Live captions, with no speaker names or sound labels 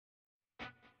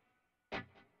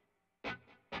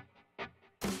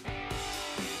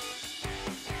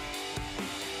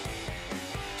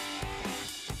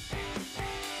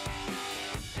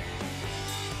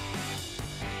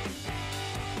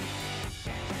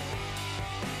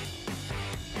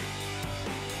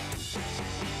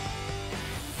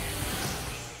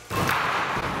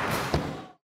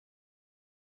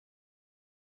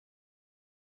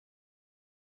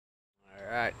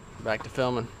back to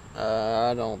filming.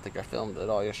 I don't think I filmed at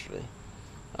all yesterday.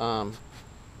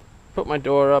 Put my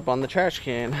door up on the trash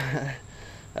can.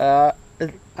 I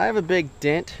have a big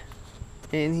dent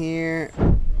in here,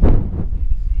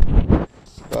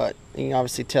 but you can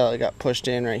obviously tell it got pushed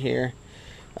in right here.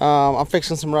 I'm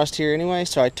fixing some rust here anyway,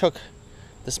 so I took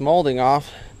this molding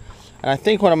off, and I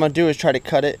think what I'm going to do is try to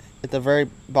cut it at the very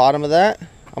bottom of that.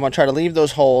 I'm going to try to leave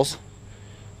those holes.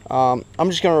 I'm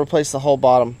just going to replace the whole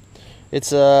bottom.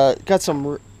 It's got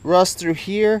some rust through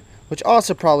here, which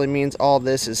also probably means all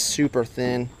this is super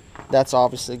thin. That's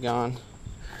obviously gone.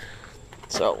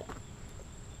 So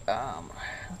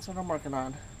that's what I'm working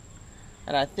on.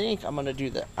 And I think I'm going to do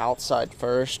the outside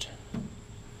first,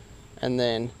 and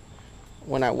then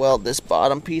when I weld this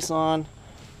bottom piece on,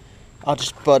 I'll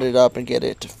just butt it up and get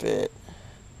it to fit.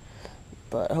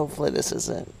 But hopefully this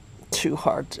isn't too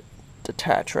hard to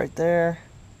detach right there.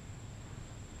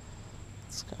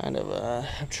 It's kind of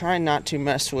I'm trying not to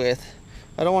mess with.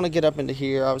 I don't want to get up into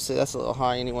here. Obviously that's a little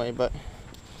high anyway, but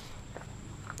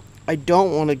I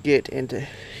don't want to get into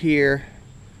here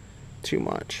too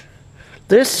much.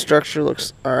 This structure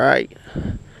looks alright,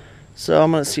 so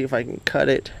I'm going to see if I can cut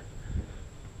it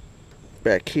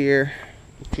back here,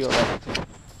 peel that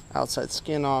outside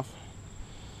skin off.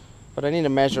 But I need to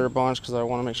measure a bunch because I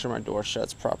want to make sure my door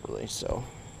shuts properly. So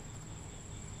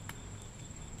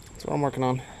that's what I'm working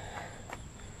on.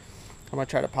 I'm going to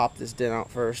try to pop this dent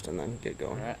out first and then get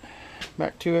going. Right.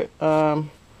 Back to it.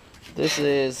 This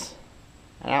is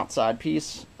an outside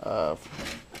piece of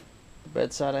the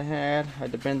bedside I had. I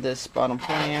had to bend this bottom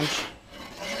flange.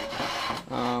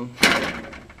 I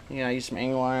used some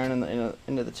angle iron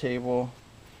into the table.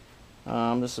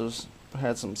 This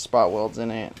had some spot welds in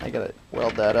it. I gotta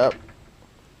weld that up.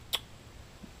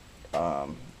 I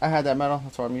had that metal,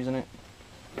 that's why I'm using it.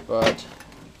 But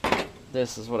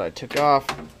this is what I took off.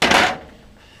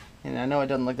 And I know it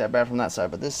doesn't look that bad from that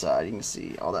side, but this side, you can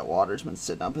see all that water's been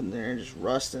sitting up in there, just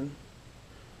rusting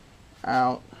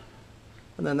out.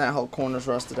 And then that whole corner's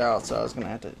rusted out, so I was gonna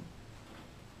have to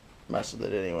mess with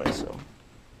it anyway. So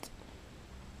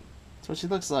that's what she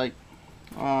looks like.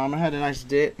 I had a nice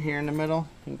dent here in the middle.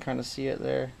 You can kind of see it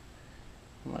there.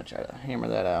 I'm gonna try to hammer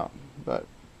that out, but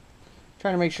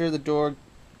trying to make sure the door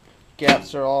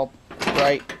gaps are all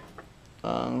right.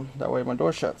 That way my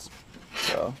door shuts.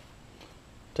 So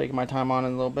taking my time on it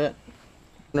a little bit.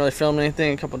 Didn't really film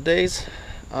anything in a couple of days,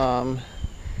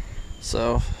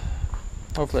 so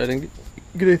hopefully I didn't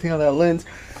get anything on that lens.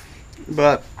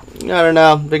 But I don't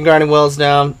know. Been grinding welds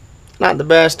down. Not the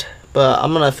best, but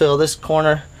I'm gonna fill this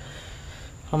corner.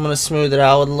 I'm going to smooth it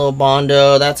out with a little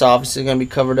Bondo. That's obviously going to be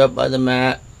covered up by the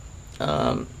mat.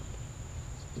 But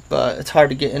it's hard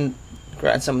to get in,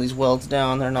 grind some of these welds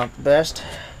down. They're not the best.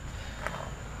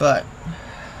 But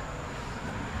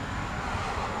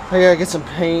I got to get some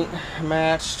paint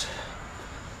matched.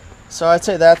 So I'd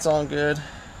say that's all good.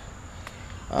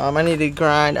 I need to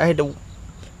grind. I had to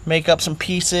make up some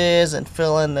pieces and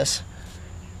fill in this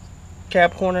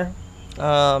cap corner.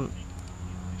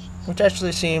 Which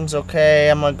actually seems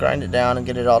okay. I'm gonna grind it down and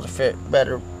get it all to fit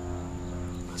better.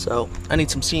 So I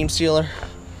need some seam sealer.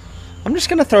 I'm just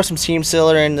gonna throw some seam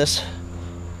sealer in this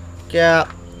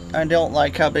gap. I don't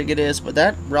like how big it is, but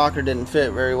that rocker didn't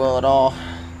fit very well at all.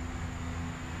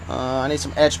 I need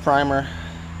some etch primer.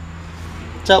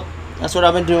 So that's what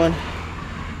I've been doing.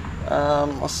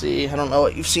 Let's see. I don't know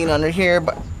what you've seen under here,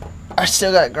 but I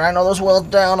still gotta grind all those welds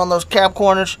down on those cap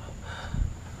corners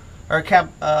or cap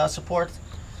supports.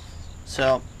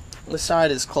 So this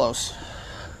side is close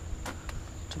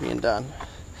to being done.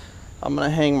 I'm gonna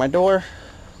hang my door.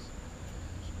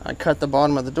 I cut the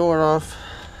bottom of the door off.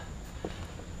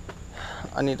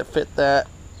 I need to fit that,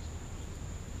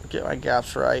 get my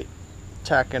gaps right,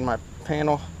 tack in my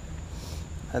panel,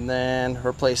 and then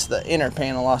replace the inner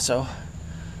panel also.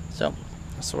 So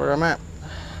that's where I'm at.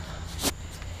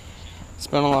 It's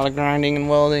been a lot of grinding and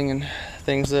welding and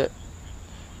things that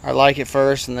I like at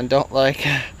first and then don't like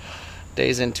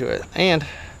days into it. And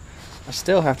I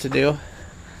still have to do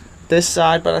this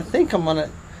side, but I think I'm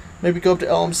gonna maybe go up to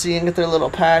LMC and get their little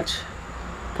patch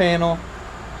panel.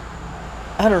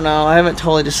 I don't know, I haven't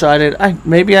totally decided.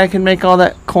 Maybe I can make all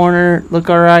that corner look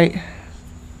alright.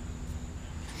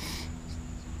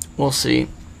 We'll see.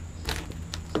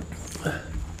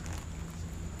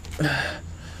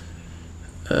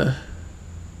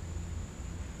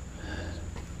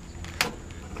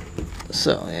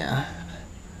 So yeah,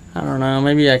 I don't know,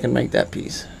 maybe I can make that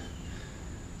piece.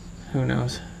 Who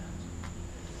knows?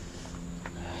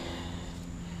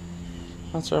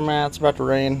 That's where I'm at. It's about to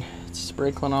rain. It's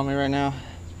sprinkling on me right now.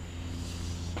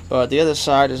 But the other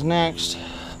side is next.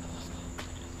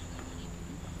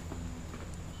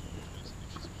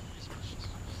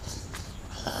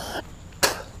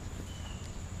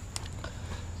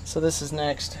 So this is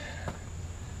next.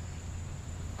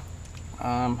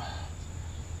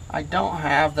 I don't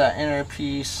have that inner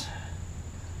piece.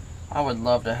 I would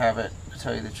love to have it, to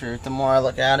tell you the truth. The more I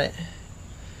look at it,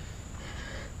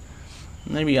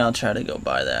 maybe I'll try to go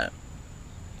buy that.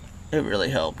 It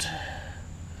really helped.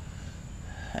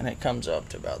 And it comes up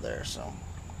to about there, so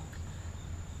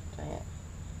dang it.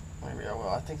 Maybe I will.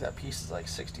 I think that piece is like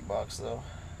 60 bucks though.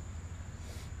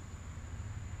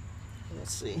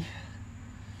 Let's see.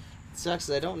 It sucks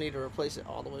that I don't need to replace it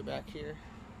all the way back here.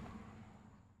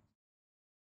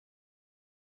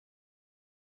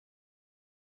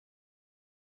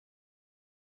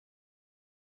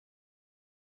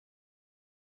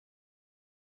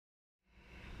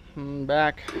 I'm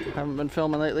back. Haven't been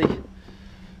filming lately.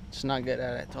 Just not good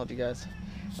at it, I told you guys.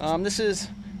 This is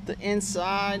the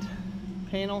inside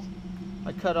panel.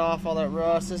 I cut off all that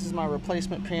rust. This is my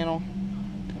replacement panel.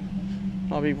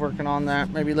 I'll be working on that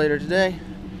maybe later today.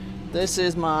 This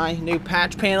is my new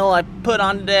patch panel I put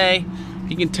on today.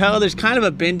 You can tell there's kind of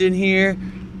a bend in here.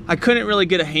 I couldn't really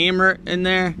get a hammer in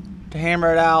there to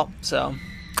hammer it out, so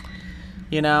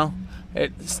you know,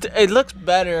 it looks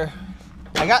better.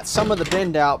 I got some of the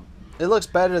bend out. It looks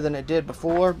better than it did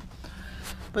before.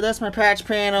 But that's my patch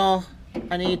panel.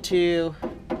 I need to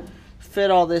fit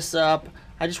all this up.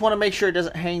 I just want to make sure it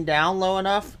doesn't hang down low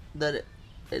enough that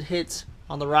it hits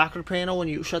on the rocker panel when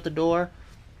you shut the door.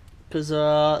 Because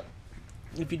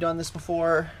if you've done this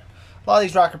before, a lot of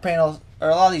these rocker panels, or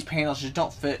a lot of these panels just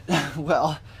don't fit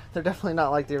well. They're definitely not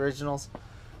like the originals.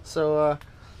 So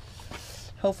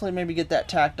hopefully maybe get that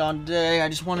tacked on today. I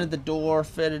just wanted the door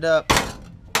fitted up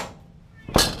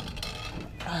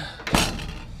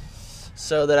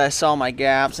so that I saw my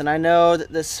gaps, and I know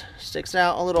that this sticks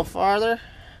out a little farther,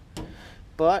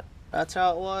 but that's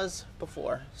how it was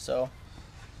before. So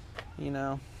you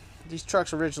know, these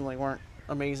trucks originally weren't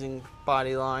amazing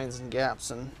body lines and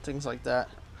gaps and things like that.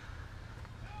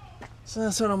 So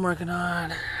that's what I'm working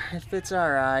on. It fits all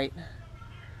right.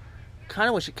 Kind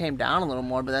of wish it came down a little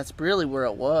more, but that's really where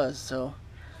it was. So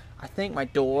I think my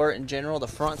door in general, the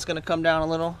front's gonna come down a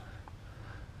little,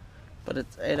 but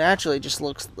it actually just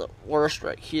looks the worst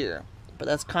right here. But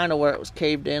that's kind of where it was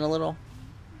caved in a little.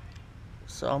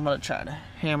 So I'm gonna try to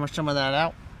hammer some of that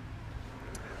out.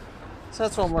 So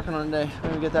that's what I'm working on today.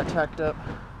 Maybe get that tacked up.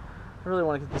 I really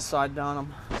want to get this side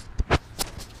down. I'm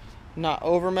not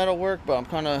over metal work, but I'm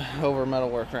kind of over metal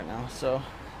work right now. So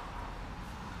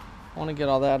I want to get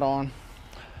all that on.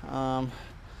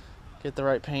 Get the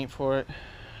right paint for it.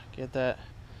 Get that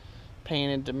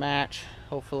painted to match,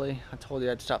 hopefully. I told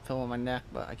you I'd stop filming my neck,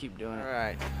 but I keep doing it.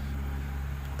 Alright,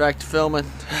 back to filming.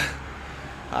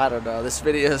 I don't know, this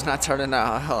video is not turning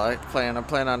out how I plan. I'm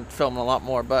planning on filming a lot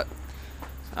more, but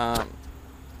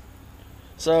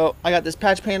so I got this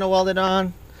patch panel welded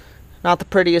on. Not the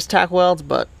prettiest tack welds,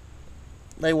 but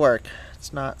they work.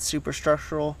 It's not super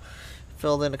structural.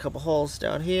 Filled in a couple holes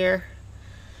down here.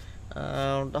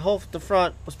 The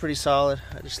front was pretty solid.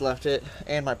 I just left it,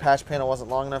 and my patch panel wasn't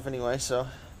long enough anyway, so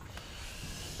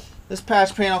this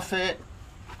patch panel fit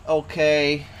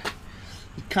okay.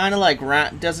 It kind of like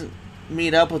doesn't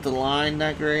meet up with the line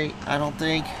that great, I don't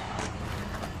think.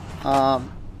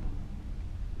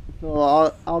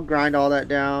 So I'll grind all that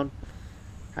down.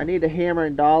 I need to hammer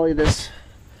and dolly this.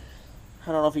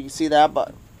 I don't know if you can see that,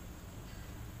 but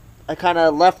I kind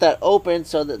of left that open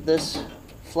so that this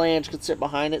flange could sit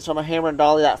behind it. So I'm going to hammer and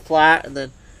dolly that flat and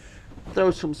then throw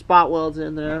some spot welds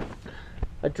in there.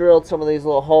 I drilled some of these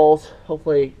little holes.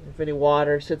 Hopefully if any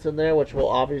water sits in there, which will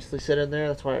obviously sit in there,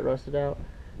 that's why it rusted out.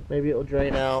 Maybe it will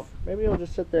drain out. Maybe it'll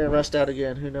just sit there and rust out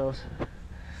again. Who knows?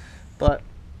 But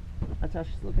that's how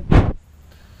she's looking.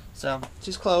 So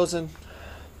she's closing.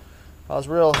 I was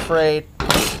real afraid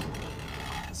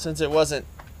since it wasn't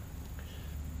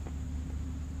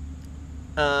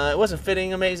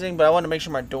fitting amazing, but I wanted to make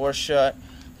sure my door's shut.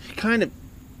 It kind of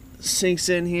sinks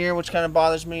in here, which kind of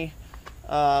bothers me.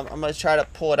 I'm going to try to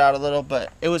pull it out a little,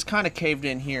 but it was kind of caved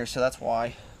in here, so that's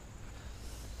why.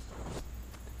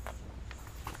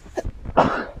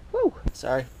 Woo,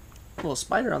 sorry. A little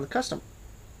spider on the custom.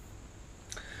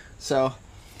 So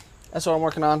that's what I'm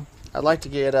working on. I'd like to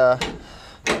get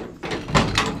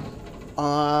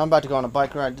I'm about to go on a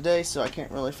bike ride today, so I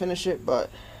can't really finish it, but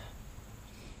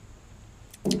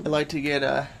I'd like to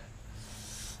get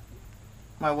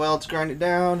my welds grinded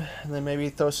down, and then maybe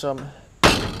throw some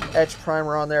etch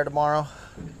primer on there tomorrow.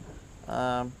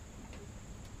 I'm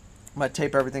going to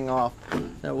tape everything off.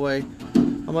 That way,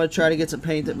 I'm going to try to get some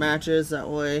paint that matches. That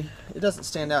way, it doesn't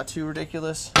stand out too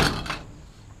ridiculous.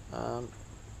 I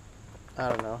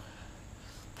don't know.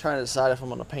 I'm trying to decide if I'm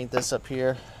going to paint this up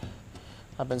here.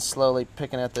 I've been slowly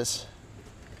picking at this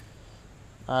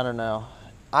I don't know.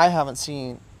 I haven't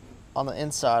seen on the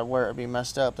inside where it'd be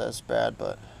messed up that's bad,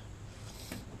 but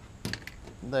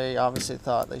they obviously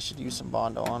thought they should use some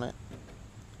Bondo on it.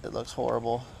 It looks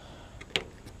horrible. It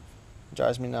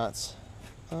drives me nuts.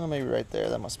 Oh, maybe right there.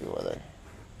 That must be where they're.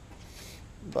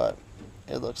 But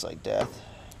it looks like death.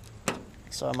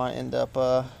 So I might end up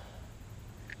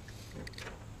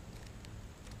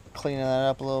cleaning that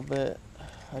up a little bit.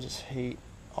 I just hate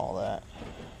all that.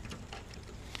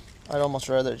 I'd almost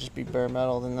rather it just be bare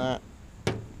metal than that.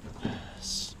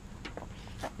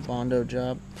 Bondo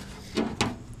job.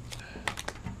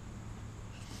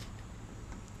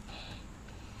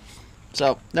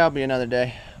 So that'll be another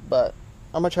day. But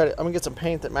I'm gonna get some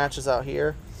paint that matches out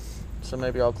here. So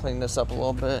maybe I'll clean this up a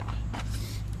little bit.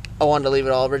 I wanted to leave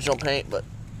it all original paint, but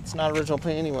it's not original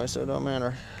paint anyway, so it don't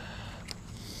matter.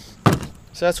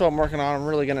 So that's what I'm working on. I'm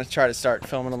really gonna try to start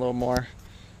filming a little more.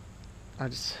 I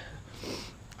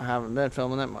haven't been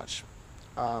filming that much.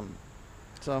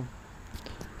 So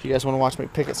if you guys want to watch me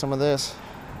pick at some of this,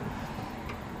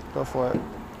 go for it.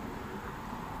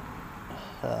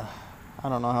 I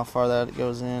don't know how far that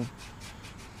goes in.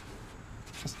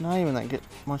 It's not even that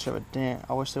much of a dent.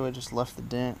 I wish they would have just left the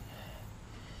dent.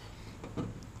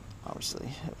 Obviously,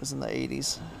 it was in the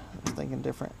 80s. I was thinking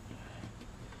different.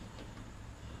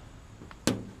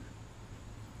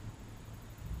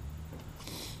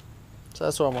 So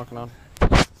that's what I'm working on.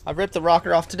 I ripped the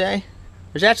rocker off today.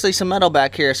 There's actually some metal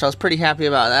back here, so I was pretty happy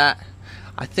about that.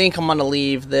 I think I'm gonna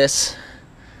leave this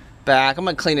back. I'm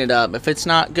gonna clean it up. If it's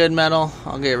not good metal,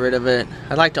 I'll get rid of it.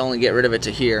 I'd like to only get rid of it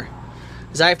to here,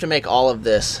 because I have to make all of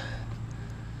this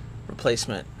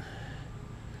replacement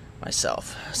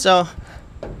myself. So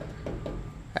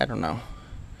I don't know.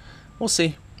 We'll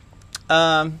see.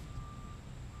 So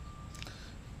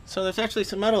there's actually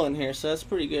some metal in here, so that's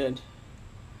pretty good.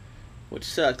 Which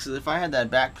sucks, because if I had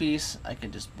that back piece, I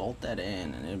could just bolt that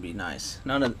in and it'd be nice.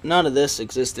 None of this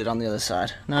existed on the other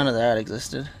side. None of that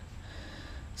existed.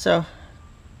 So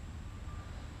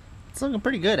it's looking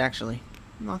pretty good, actually.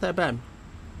 Not that bad.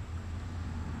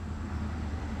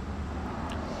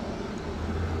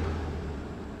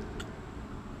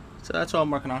 So that's what I'm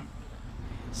working on.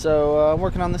 So I'm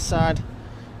working on this side.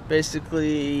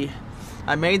 Basically,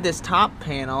 I made this top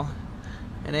panel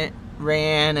and it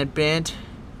ran and bent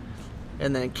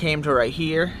and then it came to right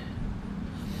here.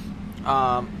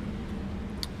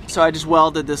 So I just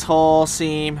welded this whole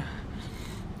seam,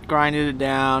 grinded it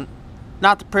down.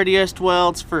 Not the prettiest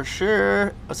welds for sure.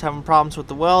 I was having problems with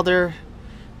the welder.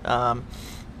 I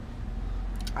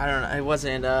don't know, it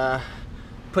wasn't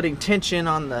putting tension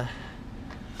on the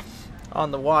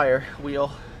wire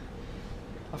wheel.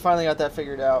 I finally got that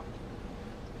figured out.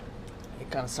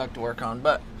 It kind of sucked to work on,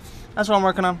 but that's what I'm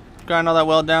working on. Grind all that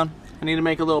weld down. I need to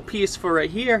make a little piece for right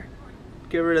here.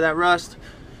 Get rid of that rust.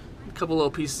 A couple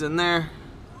little pieces in there.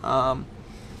 I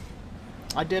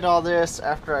did all this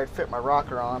after I fit my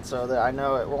rocker on, so that I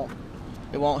know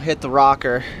it won't hit the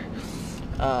rocker.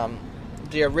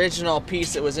 The original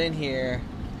piece that was in here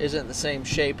isn't the same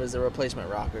shape as the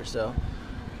replacement rocker, so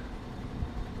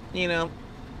you know,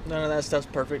 none of that stuff's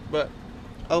perfect, but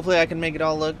hopefully I can make it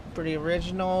all look pretty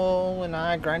original when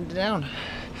I grind it down.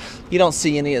 You don't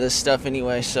see any of this stuff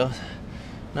anyway, so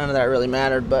none of that really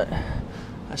mattered, but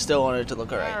I still wanted it to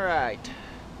look alright. Alright,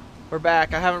 we're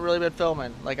back. I haven't really been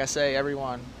filming, like I say,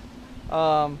 everyone.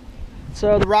 So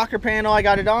the rocker panel, I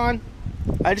got it on.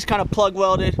 I just kind of plug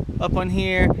welded up on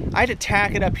here. I had to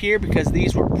tack it up here because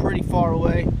these were pretty far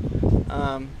away.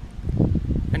 I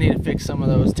need to fix some of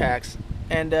those tacks.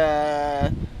 And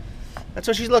that's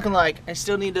what she's looking like. I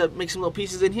still need to make some little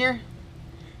pieces in here,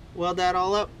 weld that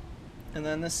all up, and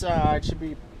then this side should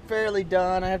be fairly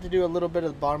done. I have to do a little bit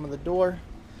of the bottom of the door,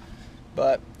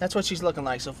 but that's what she's looking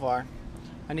like so far.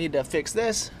 I need to fix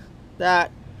this,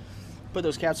 that, put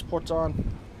those cap supports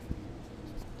on,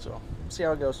 so see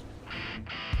how it goes.